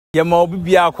Yama obi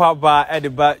bia kwa ba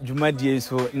edeba dwumadie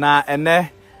so na ene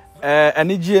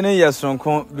anigye ne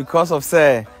yesonko because of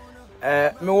say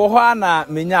me wo ho na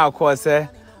menya akọ say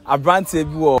abrante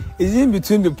bi wo is in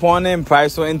between the Pond and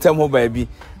Mpraeso intermo baby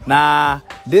na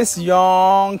this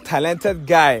young talented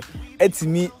guy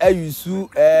etimi ayusu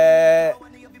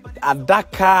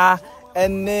adaka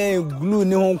ene glue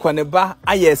ni ho nkwaneba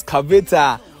aye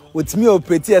excavator otimi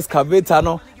operate excavator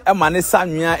no emane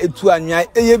sanwia etu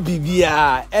anwia eye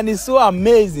bibia and it's so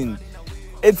amazing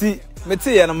eti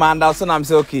mete ye no manda so na am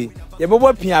say okay ye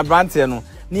bobo pia brante no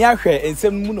ni ahwe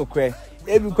ensem mu no kwe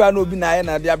ebi kwa no obi na ye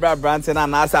na dia brante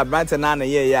na asa brante na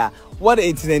ye ya what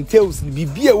it entails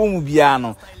bibia wo mu bia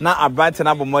no na abrante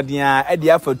na bomodin a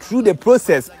dia for through the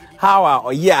process how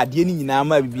or ye ade ni nyina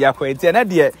ma bibia kwa eti na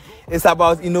de it's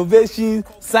about innovation,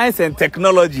 science and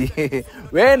technology.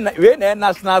 when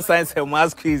national science and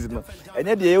math quiz no. And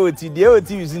the AOT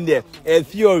using the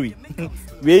theory.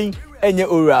 We any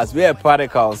orals, we are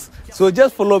particles. So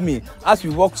just follow me as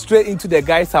we walk straight into the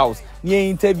guy's house. Near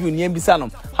interview near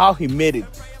Bisanum, how he made it.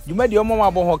 You made your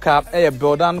mama bohoka a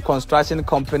Beldan Construction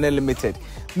Company Limited.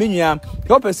 Minya,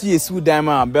 opesi yesu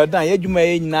diamond, Beldan,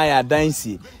 yejuma na ya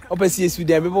dansi. Opesi yesu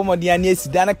diamond, bebo modiani yesi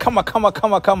dana kama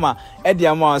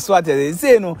ediama so ate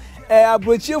say no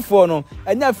abrochi for no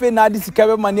anya fe na adi sika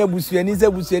be mane abusuani ze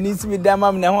busuani simi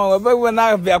diamond na ho we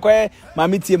na be akwa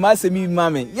mami tie ma asemi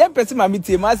mami ye pese mami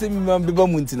tie ma asemi mami bebo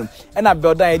muntino e na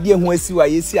Beldan edi ehu asi wa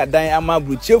yesi adan ama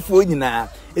abrochi for nyina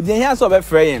edi ehia so be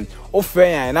frɛ o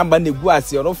frɛ na ba na gu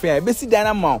ase o frɛ be si dan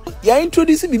na ma ya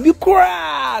introduce bibi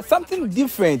kura something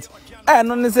different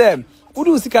no ne say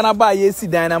udu sika na ba yesi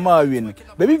dan na ma wi no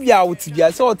baby bia wuti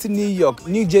bia say ot New York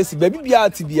New Jersey baby bia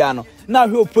ot bia no na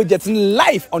hwe project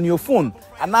live on your phone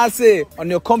and I say on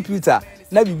your computer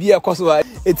na bibia koso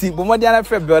eti bomodi na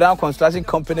frɛ Beldan Construction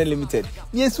Company Limited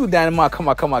yesu dan ma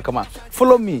kama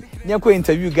follow me nye ko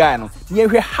interview guy no nye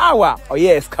hwe how or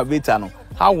yes excavator no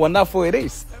how wonderful it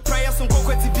is.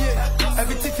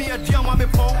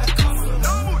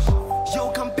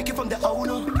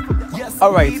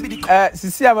 All right.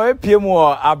 Sisi ama PM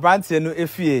wo abrante no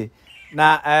efie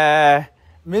na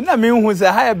me na me hu se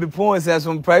high be pon se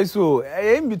so Mpraeso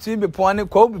in between be pon ne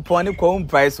kwa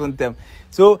Mpraeso ntem.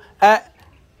 So I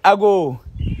go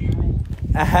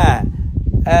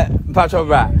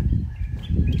Patrovra.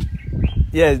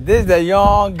 Yes, this is the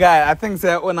young guy. I think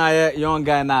say una young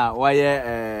guy now. Why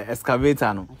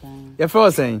excavator no. Your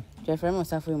first saying? Your friend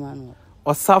Osarfo Emmanuel.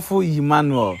 Osarfo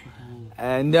Emmanuel.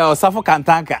 And Osarfo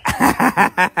Kantanka.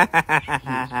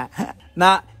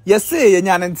 Na yesi ye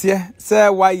nyanentie say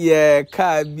why ye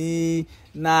car bi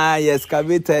na ye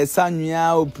excavator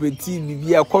sanwia operative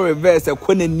bibia kwa reverse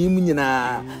kwa nanim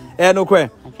nyina. No kwe.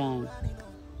 Okay.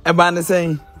 E ba ne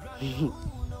saying?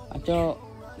 Acho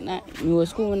na you was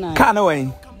school na. Can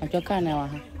away. Acho can na wa.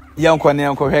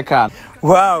 Yanko he can.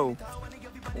 Wow.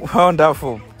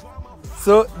 Wonderful.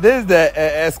 So this is the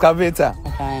excavator.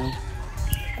 Okay.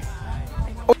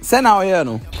 Send out here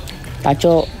no.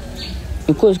 Acho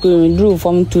because we drew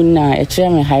from to na a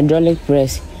chairman hydraulic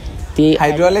press. The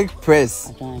hydraulic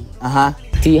press. Okay.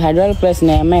 The hydraulic press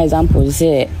na my example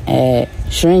say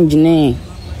syringe ne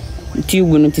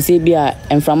tube no to say bia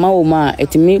emframa wo ma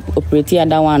etimi operate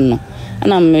ada one no.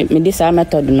 Ana me this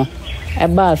method no. E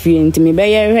ba afie ntimi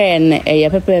be ye hwe ne eye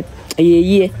pepe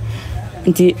eyeye.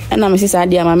 Nti ana me sisa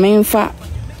dia ma menfa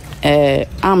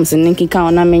arms ninki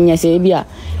kan na menya se bia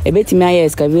ebetimi aye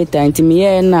excavator ntimi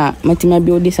ye na matimi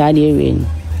build this ade we ni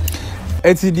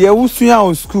eti de wusua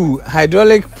on school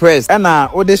hydraulic press na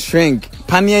o de shrink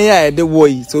pania ya e de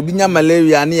woyi so obi nya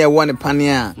malaria na ye won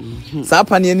pania sa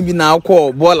pania ni bi na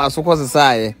akọ ball asokọ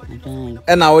sesaye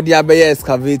na o de abaye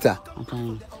excavator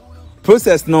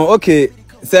process no okay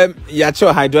say ya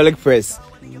cho hydraulic press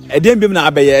eden bi na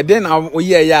abaye eden na o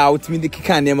ye ya utimi de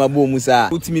kika na ma bo mu sa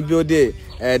utimi build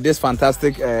this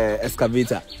fantastic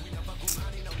excavator.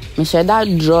 Me said that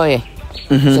draw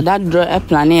so that draw a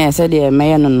plan e said the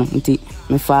me no nti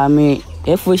me fa me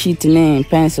A4 sheet ne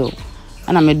pencil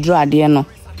ana me draw ade no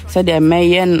said the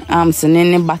me arms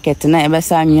ne bucket na e be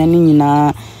sa anwia ni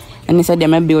nyina ene said the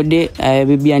me build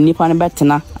bibia nipa ne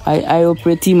betena I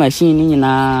operate machine ni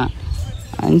nyina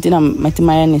nti na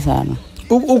metima ya ni sa no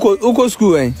uko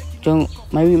school eh jo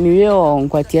me we o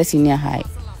nkwatia senior high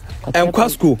enkwa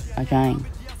school okay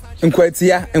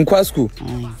enkwa school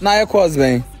na your course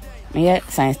ben me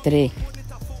science 3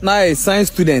 na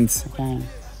science student okay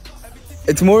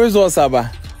it's more results aba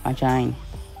okay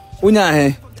unya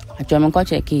he acho me ko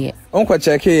check here onko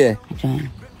check here okay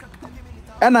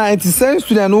ana it's science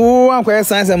student wo ankwa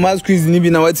science and math quiz ni bi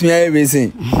na watimi aye we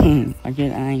sin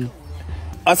okay ai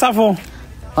Osarfo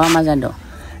o mazado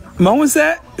ma hu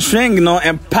se string no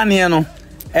empane no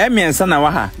miensa na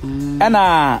wa ha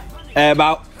na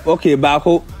ba okay ba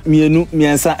ko mienu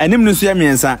miensa enim no so ya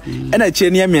miensa na che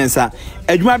ne miensa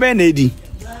adwuma be na edi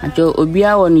acho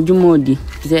obia wo ne dwuma odi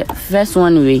the first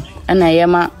one way na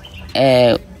yema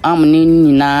amni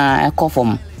ni na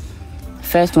ekofom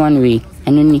first one way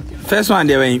enuni first one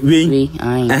dey we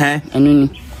enuni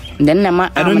then na ma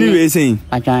enuni we say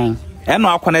atwan eno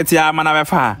akoneti ya ma na be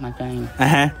fa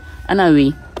atwan ana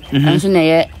we anso na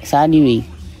ye saadi we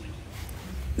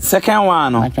second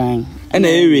one no atwan ena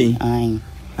we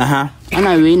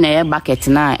ana we na ye bucket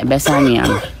na e be sanua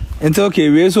no ento okay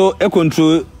we so e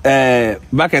control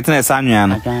bucket na sanua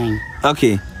no atwan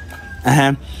okay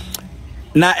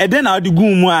na eden na odi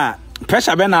gum mu a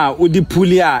pressure be na odi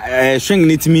pulley a string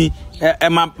nitimi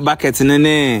ma bucket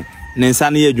ne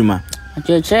nsa na yadwuma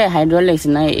acho hydraulics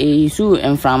na isu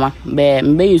enframa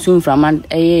be isu enframa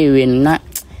ewe na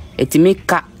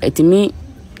etimi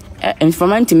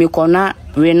enframa ntimi ko na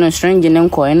we no string ne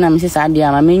nko na me sesa ade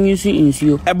ama me nyusu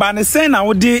nsuo ba ne sen na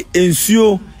wodi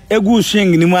nsuo egu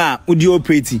string ni mu a wodi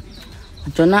operate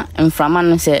acho na enframa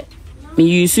no se me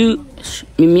yusu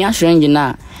mimia string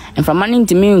na enframa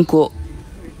ntimi nko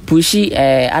pushi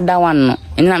ada one no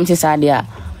na me sesa ade a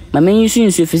ma me yusu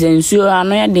nsuo fese nsuo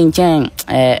ano ya de nchen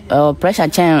pressure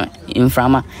chen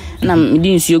inframa na me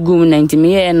di nsuo gum na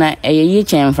ntimi ye na ye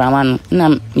chen inframa no na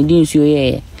me di nsuo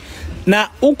ye na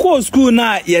uko school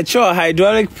na ye cho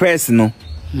hydraulic press no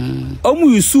omu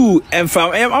yusu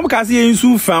inframa am ka se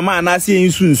yusu inframa na se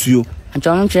yusu nsuo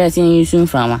achom chere se yusu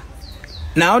inframa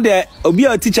now the obi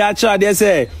a teacher cha dey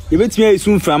say you betime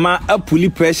yusu inframa a pulley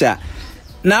pressure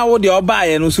now the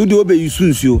obaye no so the obe yusu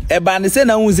nsuo e ba ne say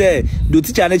na hu say do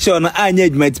teacher ne che no anya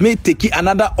adwuma may take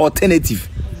another alternative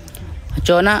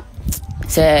achona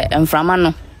se inframa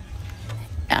no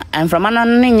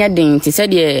ne nya den ti se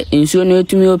de nsuo no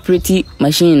etumi operate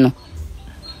machine no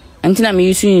antina me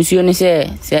yusu nsuo ne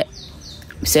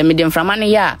se me de inframa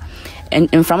ne ya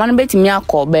inframa no betimi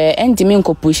akobe entimi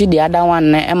nkopushi the other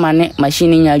one na ema ne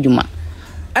machine nya adwuma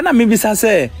ana me bisa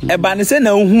say e ba ne say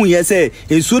na hu ye say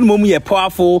nsuo no mom ye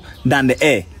powerful than the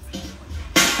air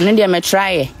ne de me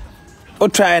try o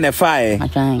try na fire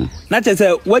na che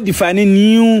say what define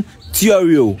new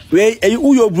theory we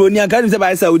uyo broni aka say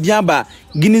ba say odian ba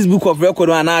Guinness Book of Record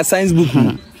and Science Book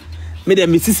me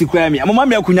dem misisi kwa mi amama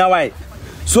me akunya wai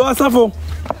so Osarfo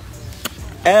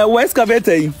we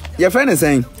excavator ye friend is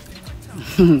saying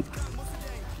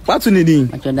what you need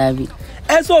acho David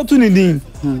so to need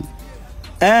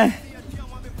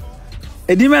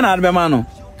edime na adbe ma no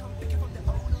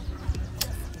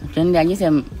Then I just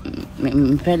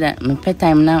me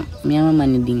time na me ama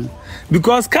ne din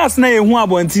because cars na ehu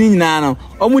abontini nyina no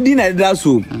omudi na deda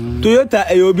so Toyota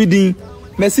eyobidin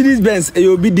Mercedes Benz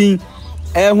eyobidin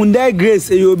Hyundai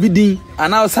Grace eyobidin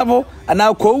ana Osarfo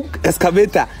ana Kwahu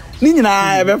Excavator ni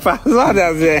nyina ebefa so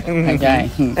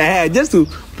that's just to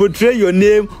portray your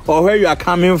name or where you are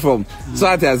coming from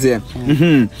so that's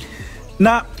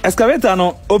na Excavator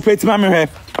no operate ma me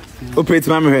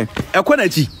hwe ekona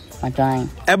chi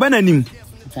eba na nim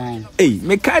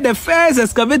me kind the first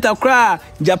excavator cry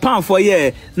Japan for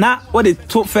year na what the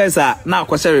two first na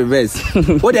kwase reverse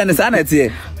what the understand it here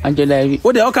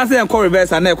what the okay say enko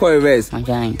reverse and enko reverse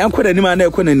enko na nim and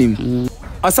enko na nim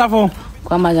Osarfo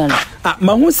kwamazana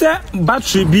ma hu say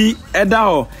battery bi eda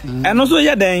ho and also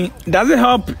ye den does it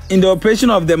help in the operation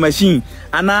of the machine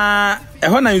ana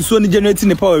ehona nsuo ni generating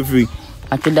the power free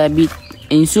atoda bi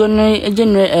nsuo no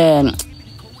generate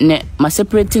ne ma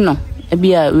separate no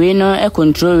ebia we no e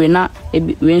control we na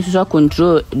we nso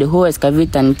control the whole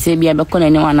excavator nti bia be kona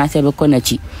ni wana se be kona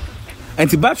chi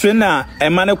anti battery na e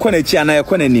ma ne kona chi ana e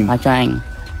kona nim atwan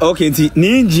okay nti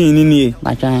ni engine ni nie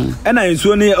atwan e na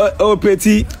nsuo ni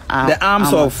operate the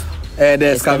arms of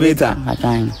the excavator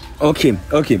atwan okay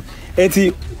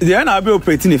enti the na be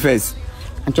operating first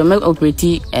anto me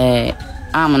operate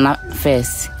arm na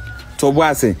first to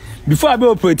boase before I be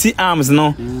operate arms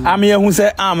no am ye hu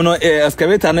say arm no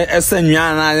excavator no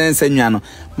esanwa na ensanwa no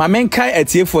ma men kai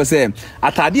atie for say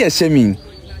atade e hyemi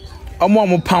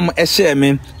omo pam e hye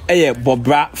me eye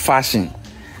bobra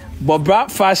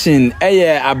fashion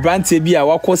eye abrante bi a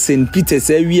wako St Peter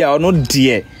say wi a no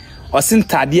de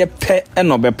osintade pe e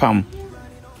no bepam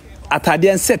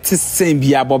atade set sen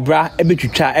bi a bobra e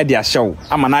betwitwa e de ahyew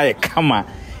ama na ye kama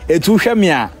etu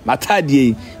hweme a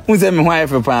matadie unse me ho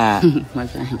ayefe pa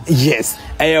yes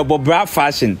bobra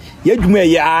fashion yadwuma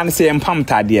ya an se empam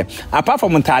tade apart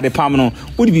from tade pam no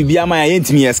wodi bibia ma ya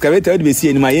ntimi excavator wodi besi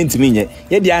ani ma ya ntimi nye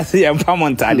ye dia se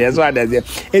empam tade so adaze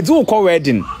etu ko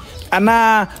wedding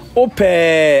ana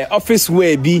ope office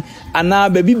wear bi ana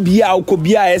baby bia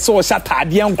ukobia ese o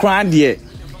shatade nkran de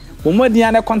bomodi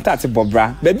ane contact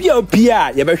bobra baby a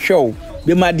opia ye be hwew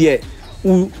be ma de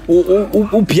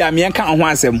upia me kan ho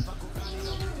asem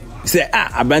say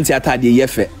abanti atade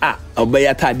yefe obey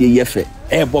atade yefe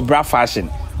bobra fashion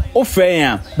o fe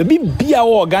yan baby bia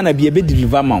wo Ghana bia be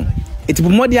deliver ma eti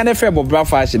bomodi ane fe bobra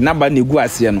fashion na ba na egu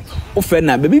ase no o fe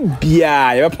na baby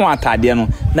bia ye be pon atade no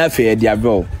na fe ye dia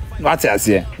bro what I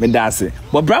say me dance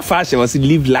bobra fashion was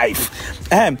live life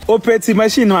operating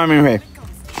machine no am hwe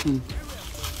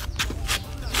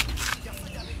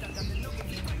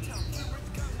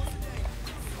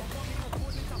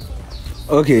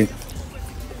okay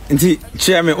nti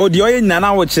chairman o di oye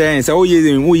nana wo chairman say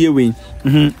oye we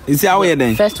isi awo ye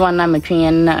den first one na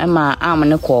metwen na ma am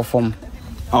ne call form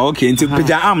okay nti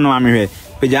peja am no am hwe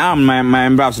peja am my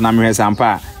embra so na me hwe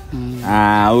sampa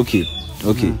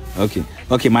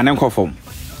okay my name call form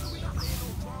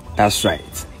that's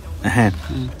right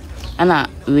ana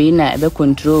we na be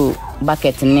control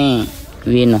bucket ne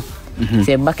we no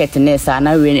say bucket ne sa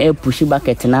na we e push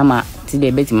bucket na ma ti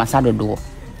de beti masado do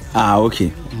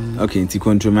okay nti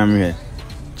control memory here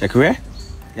check where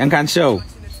yan can show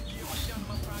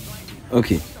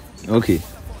okay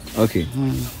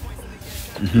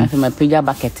na my pija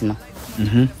bucket no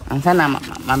ansa na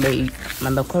ma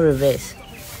be call reverse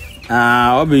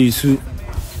obe isu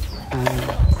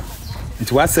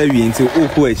nti wasa wi nti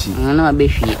oku achi na ma be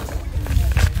hwie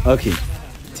okay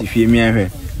ti hwie mi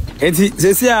ahwe enti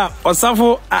sesi a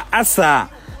Osarfo asa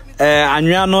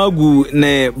anwea no agu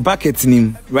ne bucket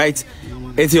nim right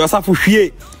enti Osarfo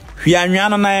hwie anwea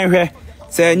no na ehwe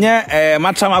se nye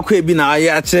matram akwa bi na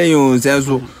aye akire yo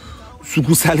senso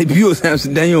suku sale bio senso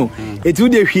dan yo enti wo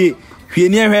de hwie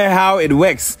ni ehwe how it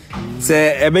works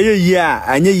se ebeye yi a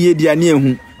anye yi dia na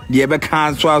ehu de ebe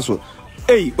kan so aso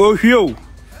o hwie o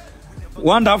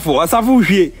wonderful Osarfo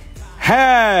hwie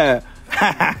hey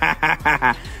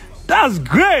that's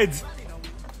great.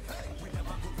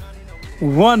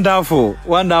 Wonderful.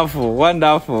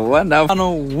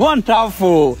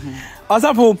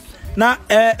 Osarfo na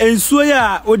ensuo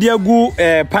ya odiagu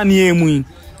panie mu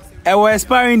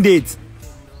expiring date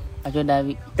ajo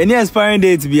David any expiring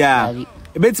date bia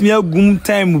ebetimi agum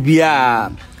time bia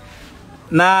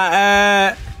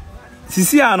na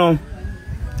sisi ano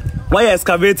why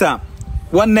excavator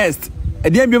one next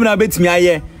edian biom na betimi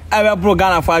aye aba pro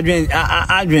Ghana for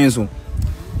adwen so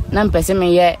na mpese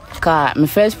me ye car my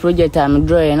first project am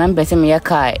draw na mpese me ye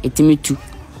car etimi 2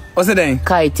 o se den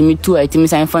car etimi 2 etimi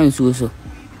san fan so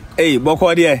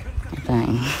boko de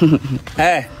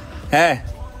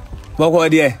boko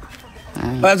de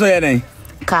o so ye den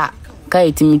car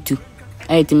etimi 2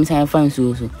 etimi san fan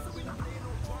so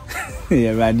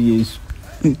ya radi yesu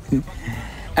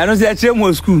ano se achire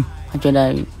mo school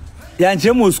ajoda ya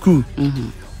achire mo school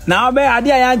na obe ade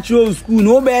ya achire school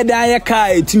no obe da ya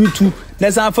car etimi 2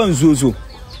 na san fan so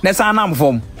na san nam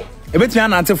form ebetimi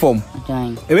anante form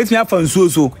ebetimi afan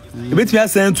so ebetimi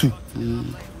asan tu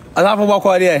Osarfo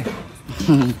boko de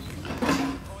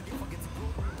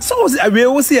so we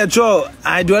will see a draw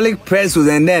hydraulic presses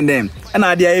and then and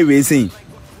ade we saying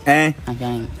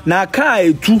na car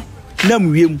etu na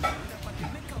mwiem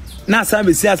na san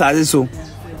be si asase so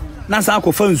na san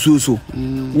ko fan so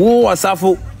wo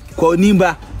Osarfo ko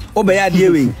nimba obe ya de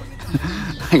we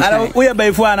ara wo ya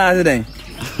bai fu ana ase den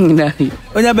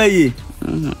onya bai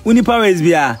uni powers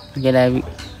bia David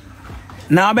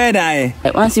na obe dan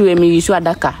once we me use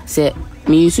adaka say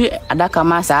me use adaka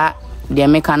masa de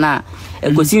meka na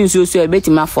ekosi nsuo so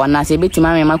ebetima fo na say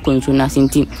ebetima me makonsu na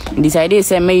sinti decide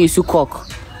say me use cock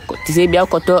ti say bia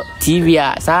koto TV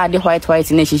a sa de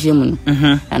white na hihye mu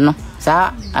no no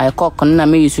sa cock na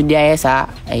me use de aye sa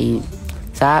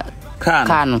sa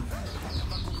car no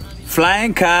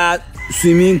flying car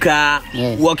swimming car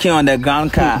walking on the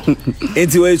ground car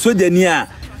enti we so de ni a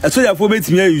soldier for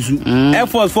betimi use air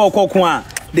force for kokon a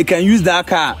they can use that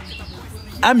car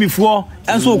army for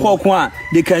and so kokon a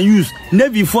they can use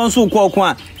navy for so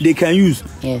kokon a they can use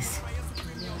yes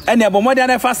and about more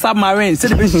than fast submarine say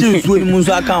the best use to mun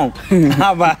so account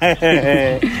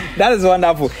that is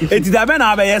wonderful it is that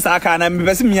na be yes aka na me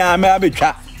person me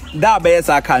abetwa that be yes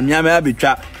aka me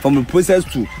abetwa from the process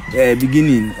to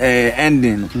beginning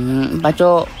ending but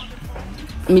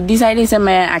me decided say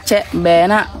me ache be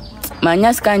na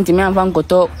manya skanti me amfa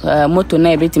nkoto moto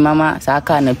na ebeti mama sa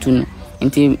aka na tunu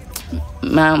nti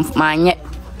manye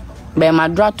be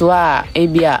madrato a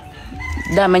ebia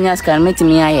da manya skan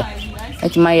metimi aye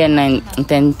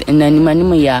etimi na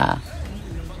nimanimu ya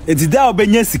eti da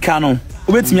obenya sika no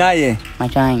obetimi aye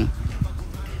machan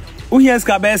uhia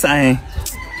ska be sa he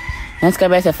Let's go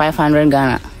back to 500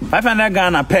 Ghana. 500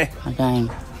 Ghana pay. Okay.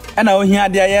 And I hear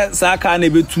there sa ka na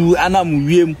be tu anam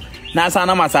wiem na sa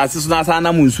na masase so na sa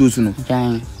na munsuo no.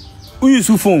 Okay. Who use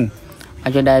phone?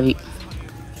 Ajo David.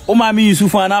 O ma mi use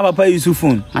phone na papa use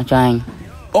phone. Okay.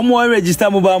 O mo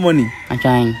register mobile money.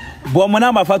 Okay. Bo mo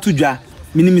na ba fa to dwa.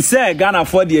 Minim say Ghana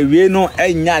for the we no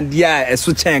enya de a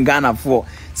eso chen Ghana for.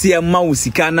 See a ma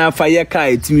usika na fa ye ka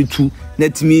etimi tu na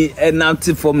timi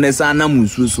enanti from na sa na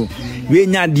munsuo so. We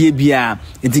nya de bia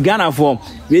enti Ghana for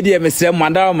we de mesre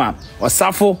mandalma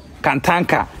Osarfo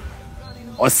kantanka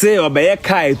ose obeye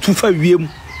kai tufa wiem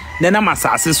na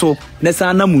masase so na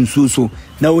sa na munsuo so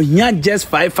na ohia just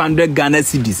 500 Ghana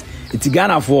cedis enti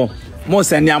Ghana for mo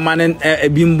send amane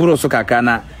ebi mburo so kaka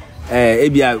na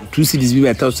ebia 2 cedis bi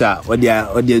betosa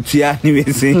odi tuya ni we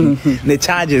say the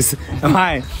charges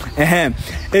why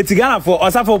enti Ghana for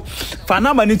Osarfo fa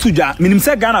number ni tudwa minim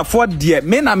say Ghana for de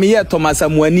me na me ye Thomas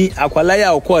Amuani akwala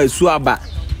ya okọ esu aba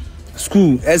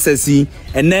school SSC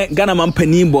ene Ghana man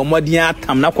pani bo modern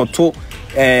atam na kwoto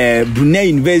Brunei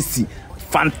University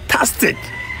fantastic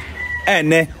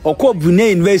ene okọ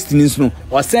Brunei University nso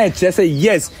o say say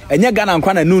yes enye Ghana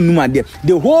nkwa na no numa de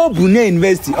the whole Brunei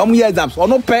University year exams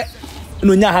ono pe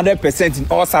no nya 100% in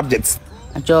all subjects.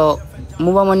 Ajo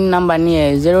mobile money number ni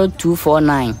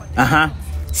 0249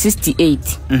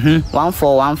 68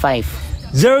 1415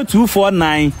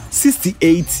 0249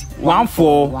 68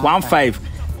 1415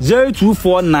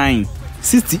 0249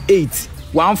 68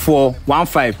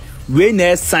 1415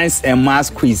 Wayne Science and Maths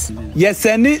quiz. Yes,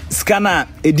 any scanner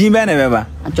edin be na beba.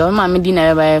 Ajo ma me din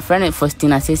na beba friend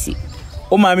Faustina Sesi.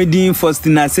 O ma me din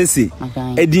Faustina Sesi.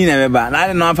 Edin na beba.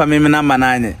 Na no afa me number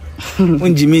na anye.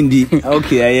 Unji mindi.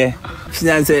 Okay, aye.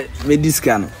 Finance me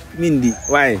discount. Mindi.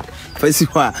 Why?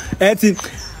 Festival.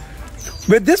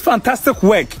 With this fantastic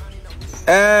work,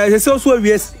 there's also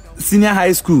a senior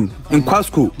high school in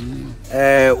Kwahu.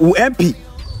 MP.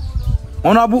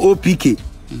 Honorable OPK.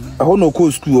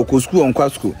 Honoko school on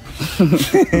Kwahu.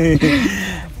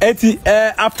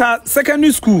 After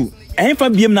secondary school, I for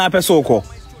BM na person ko.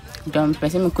 Don't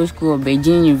person me school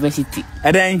Beijing University.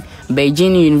 Then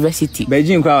Beijing University.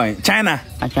 Beijing kwa China.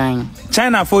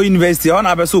 China for university on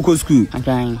person ko school.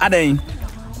 Then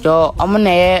so I'm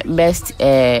na best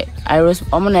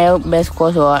best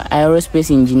course or aerospace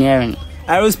engineering.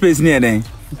 Aerospace near then.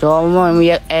 So I'm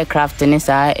aircraft and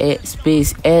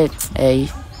space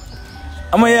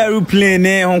I'm aeroplane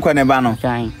ne hon kwa ne ba no.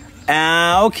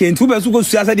 Okay, ntu be so go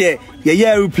suasa de ye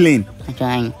aeroplane.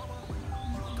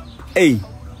 Hey.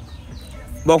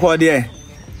 Boko there.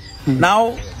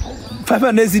 Now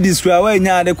 500 cedis we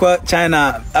nya de kwa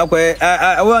China akwa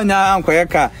we nya ankoye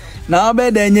ka. Now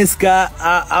be de nya ska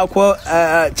akwa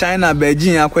China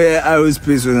Beijing akwa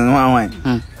aerospace no wan.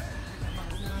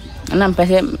 Na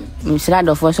mpese misra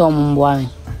do fo so mboa.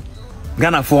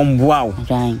 Ghana for mboa.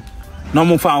 Na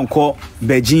mo fa anko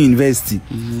Beijing University.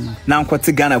 Na anko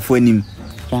te Ghana for anim.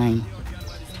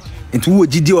 Ntu wo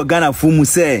gidi o Ghana for mu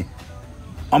say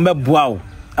ombe boa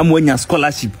am wanya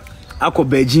scholarship akọ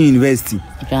Beijing University.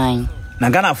 Na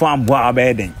Ghana for amboa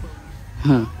abeden.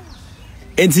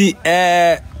 Enti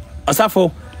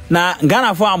Osarfo na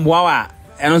Ghana for amboa wa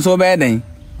eno so abeden.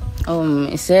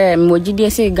 Say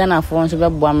mojide say Ghana for so be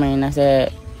boa me na say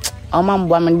o ma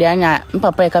mboa me de anya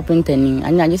papa e carpenter ni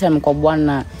anya je say me ko boa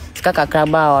na sika kakra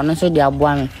ba o no so de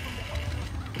aboa me.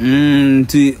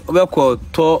 Ti obekọ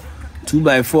to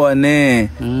 2x4 ne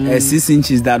 6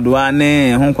 inches that one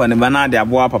ne honkwa ne bana de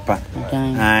aboa papa.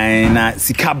 Ai na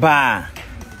sikaba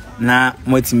na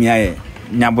motimi aye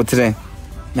nyabotre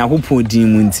nyakopon din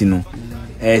mu nti no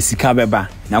sikaba ba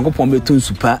nyakopon beton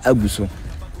supa aguso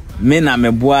me na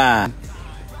meboa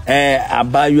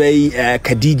abayoi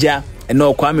Khadija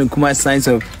no Kwame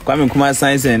Nkrumah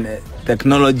Science and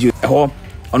Technology ho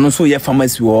ono so ye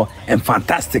pharmacy wo and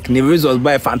fantastic the results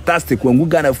by fantastic when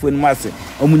Ghana for mass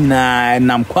omunyina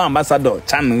nam kwa ambassador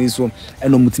channel so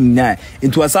eno mutiminya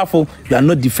into Osarfo you are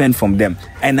not different from them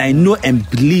and I know and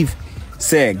believe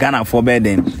say Ghana for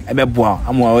beden ebeboa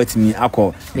amwa watimi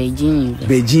akọ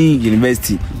Beijing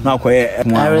University na akọ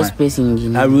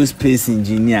aerospace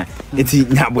engineer eti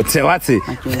nyabote wate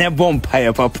e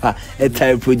bompa papa e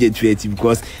type project creative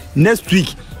because next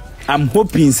week I'm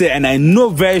hoping say and I know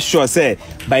very sure say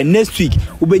by next week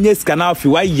ubenye scanner fi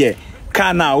wa ye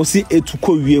kana o si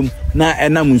etuko wiem na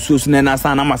enam nsuo so na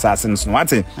sa na masase nso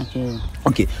wate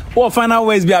okay what final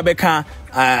ways bi abeka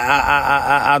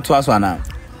ato aso na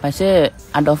pase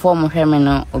adofo mo hweme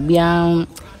no obia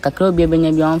kakra obia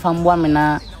benya bi onfa mboa me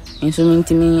na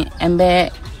instrumentimi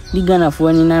embe digana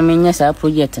fo ni na menya sa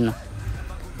project no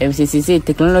FCC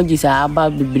technologies aba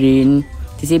bibre ni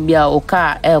ti se bia o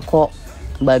ka eko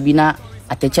babina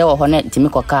ateche wo ho na timi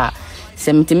koka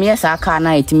sem timi yesa aka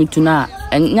na etimi tu na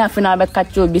nya fe na be ka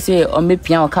che obi se o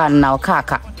mepia o ka na o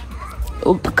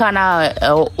ka na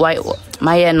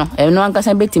maye no eno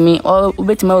ankasa betimi o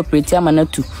betimi operate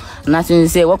amanatu na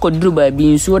se wakoduru ba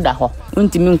bi nsuo da ho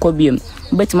ntimi nko biem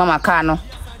betimi maka no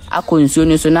akọ nsuo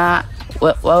ni so na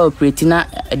wa operate na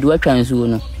aduwa twa nsuo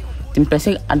no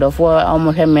timpese adofo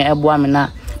omohwe me ebo ame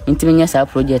na ntimi nya sa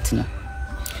project no.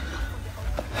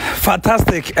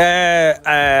 Fantastic.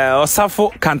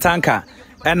 Osarfo Kantanka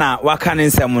ena waka ne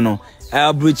nsem no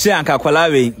bruchi anka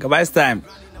kwalawe by time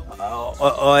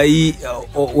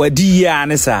wadi ya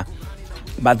anisa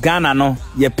but Ghana no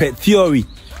ye pe theory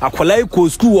akwalai ko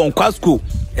school won kwa school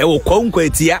e wo kwa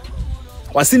etia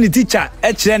wasi ni teacher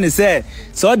e kire ne say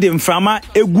so de mframa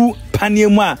egu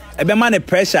paniemu a e be ma ne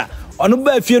pressure onu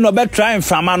ba fie no be try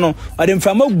mframa no o de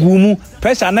mframa gumu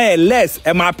pressure na less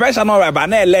e ma pressure no right ba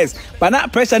na less but na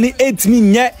pressure ni 8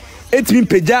 min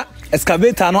peja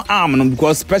excavator no arm no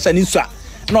because pressure ni so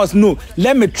no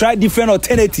let me try different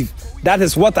alternative. That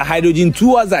is water hydrogen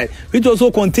 2 oxide which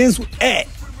also contains air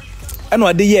and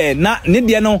what the year na need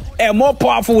no air more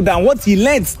powerful than what he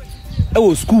learned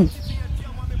at school.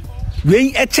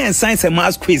 We a chance science and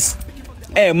math quiz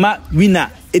ma winner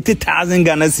 80,000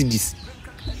 Ghana cedis.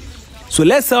 So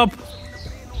let's help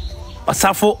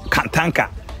Osarfo Kantanka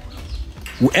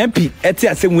who MP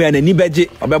etia same way na ni beje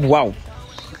obeboa.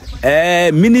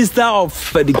 Minister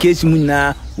of Education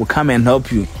will come and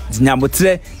help you.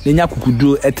 Nyabotre ne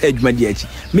nyakukudu eta adwuma di achi.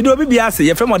 Me do bibia ase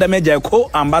ye frem odameja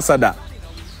co-ambassador.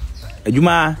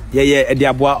 Adwuma ye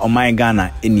ediaboa oman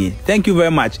Ghana eni. Thank you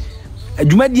very much.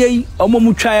 Adwuma di yi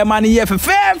omomu twa ye ma ne ye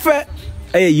fefefe.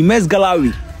 Immense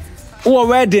gallery. O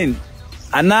wedding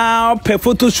ana pe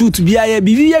photo shoot bia ye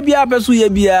bibia bia peso ye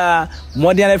bia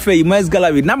modern fe Immense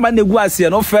gallery. Number ne gu ase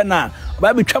no fe na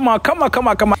ba bi twa ma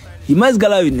kama Immense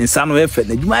gallery ne sano efe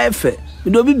na adwuma efe.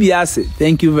 Me do bibia ase.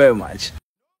 Thank you very much.